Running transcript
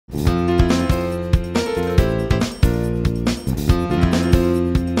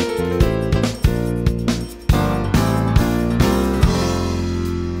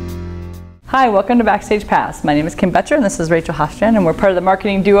Hi, welcome to Backstage Pass. My name is Kim Betcher and this is Rachel Hofstrand, and we're part of the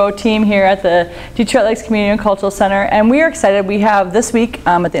marketing duo team here at the Detroit Lakes Community and Cultural Center. And we are excited. We have this week,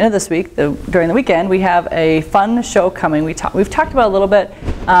 at the end of this week, during the weekend, we have a fun show coming. We've talked about it a little bit,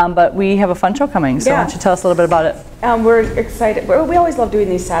 but we have a fun show coming. So why don't you tell us a little bit about it? We're excited. We always love doing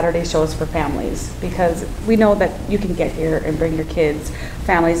these Saturday shows for families because we know that you can get here and bring your kids,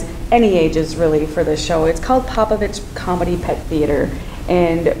 families, any ages really, for this show. It's called Popovich Comedy Pet Theater.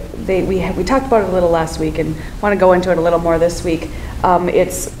 And we talked about it a little last week and want to go into it a little more this week.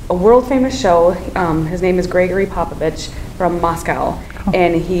 It's a world famous show. His name is Gregory Popovich from Moscow,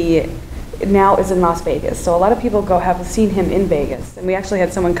 and he now is in Las Vegas. So a lot of people have seen him in Vegas, and we actually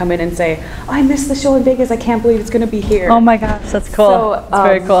had someone come in and say, "Oh, I missed the show in Vegas. I can't believe it's going to be here." Oh my gosh, that's cool. So, that's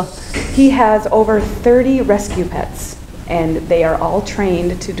very cool. He has over 30 rescue pets, and they are all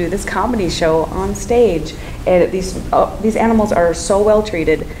trained to do this comedy show on stage. And these animals are so well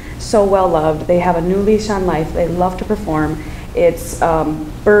treated, so well loved. They have a new leash on life. They love to perform. It's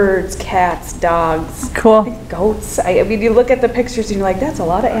birds, cats, dogs, cool, goats. I mean, you look at the pictures and you're like, that's a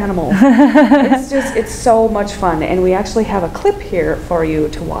lot of animals. It's so much fun. And we actually have a clip here for you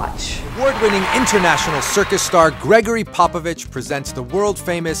to watch. Award-winning international circus star Gregory Popovich presents the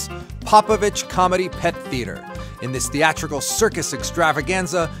world-famous Popovich Comedy Pet Theater. In this theatrical circus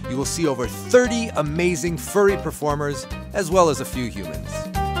extravaganza, you will see over 30 amazing furry performers, as well as a few humans.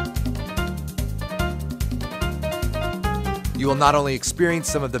 You will not only experience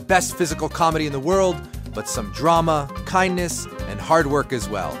some of the best physical comedy in the world, but some drama, kindness, and hard work as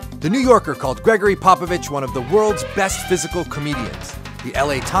well. The New Yorker called Gregory Popovich one of the world's best physical comedians. The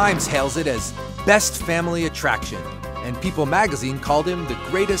LA Times hails it as best family attraction, and People magazine called him the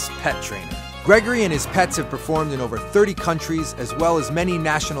greatest pet trainer. Gregory and his pets have performed in over 30 countries, as well as many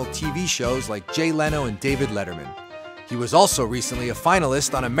national TV shows like Jay Leno and David Letterman. He was also recently a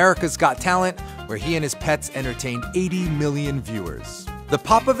finalist on America's Got Talent, where he and his pets entertained 80 million viewers. The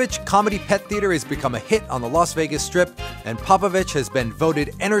Popovich Comedy Pet Theater has become a hit on the Las Vegas Strip, and Popovich has been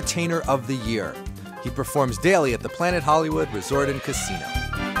voted Entertainer of the Year. He performs daily at the Planet Hollywood Resort and Casino.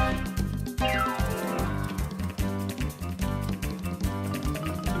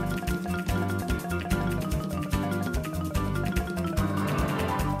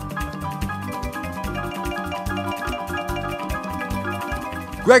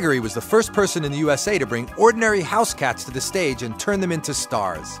 Gregory was the first person in the USA to bring ordinary house cats to the stage and turn them into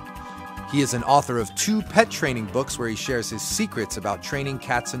stars. He is an author of 2 pet training books where he shares his secrets about training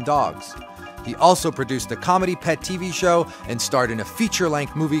cats and dogs. He also produced a comedy pet TV show and starred in a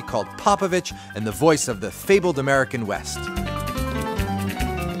feature-length movie called Popovich and the Voice of the Fabled American West.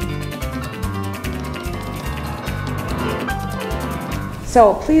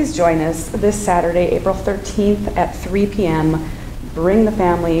 So please join us this Saturday, April 13th at 3 p.m. Bring the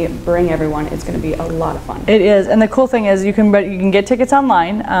family, bring everyone. It's going to be a lot of fun. It is, and the cool thing is you can get tickets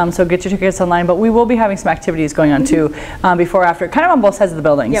online, so get your tickets online, but we will be having some activities going on too, before, after, kind of on both sides of the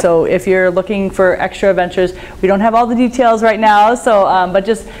building. Yep. So if you're looking for extra adventures, we don't have all the details right now, so but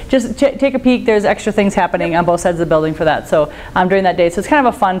just take a peek. There's extra things happening on both sides of the building for that, so during that day. So it's kind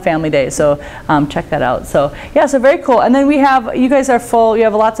of a fun family day, so check that out. So yeah, so very cool. And then we have, you guys are full, you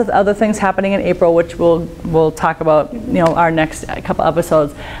have lots of other things happening in April, which we'll talk about, our next couple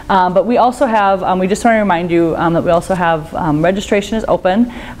episodes. But we also have, we just want to remind you that we also have, registration is open.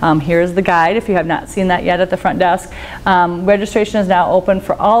 Here's the guide if you have not seen that yet at the front desk. Registration is now open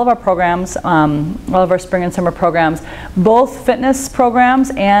for all of our programs, all of our spring and summer programs, both fitness programs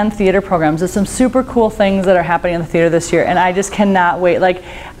and theater programs. There's some super cool things that are happening in the theater this year, and I just cannot wait. Like,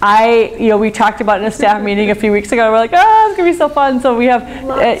 we talked about it in a staff meeting a few weeks ago. We're like, it's gonna be so fun. So we have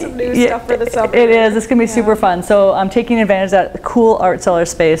lots of new stuff for the summer. It is. It's gonna be super fun. So I'm taking advantage of that cool art cellar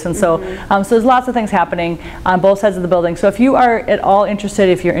space, and so so there's lots of things happening on both sides of the building. So if you are at all interested,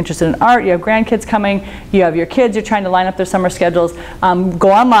 if you're interested in art, you have grandkids coming, you have your kids, you're trying to line up their summer schedules,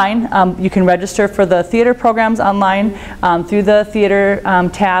 go online. You can register for the theater programs online through the theater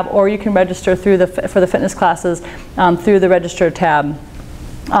tab, or you can register through for the fitness classes through the register tab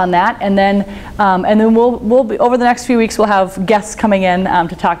on that, and then we'll be, over the next few weeks, we'll have guests coming in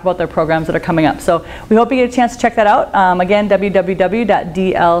to talk about their programs that are coming up. So we hope you get a chance to check that out. Again,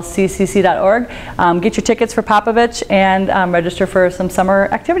 www.dlccc.org. Get your tickets for Popovich and register for some summer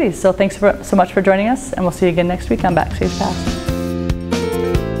activities. So thanks so much for joining us, and we'll see you again next week on Backstage Pass.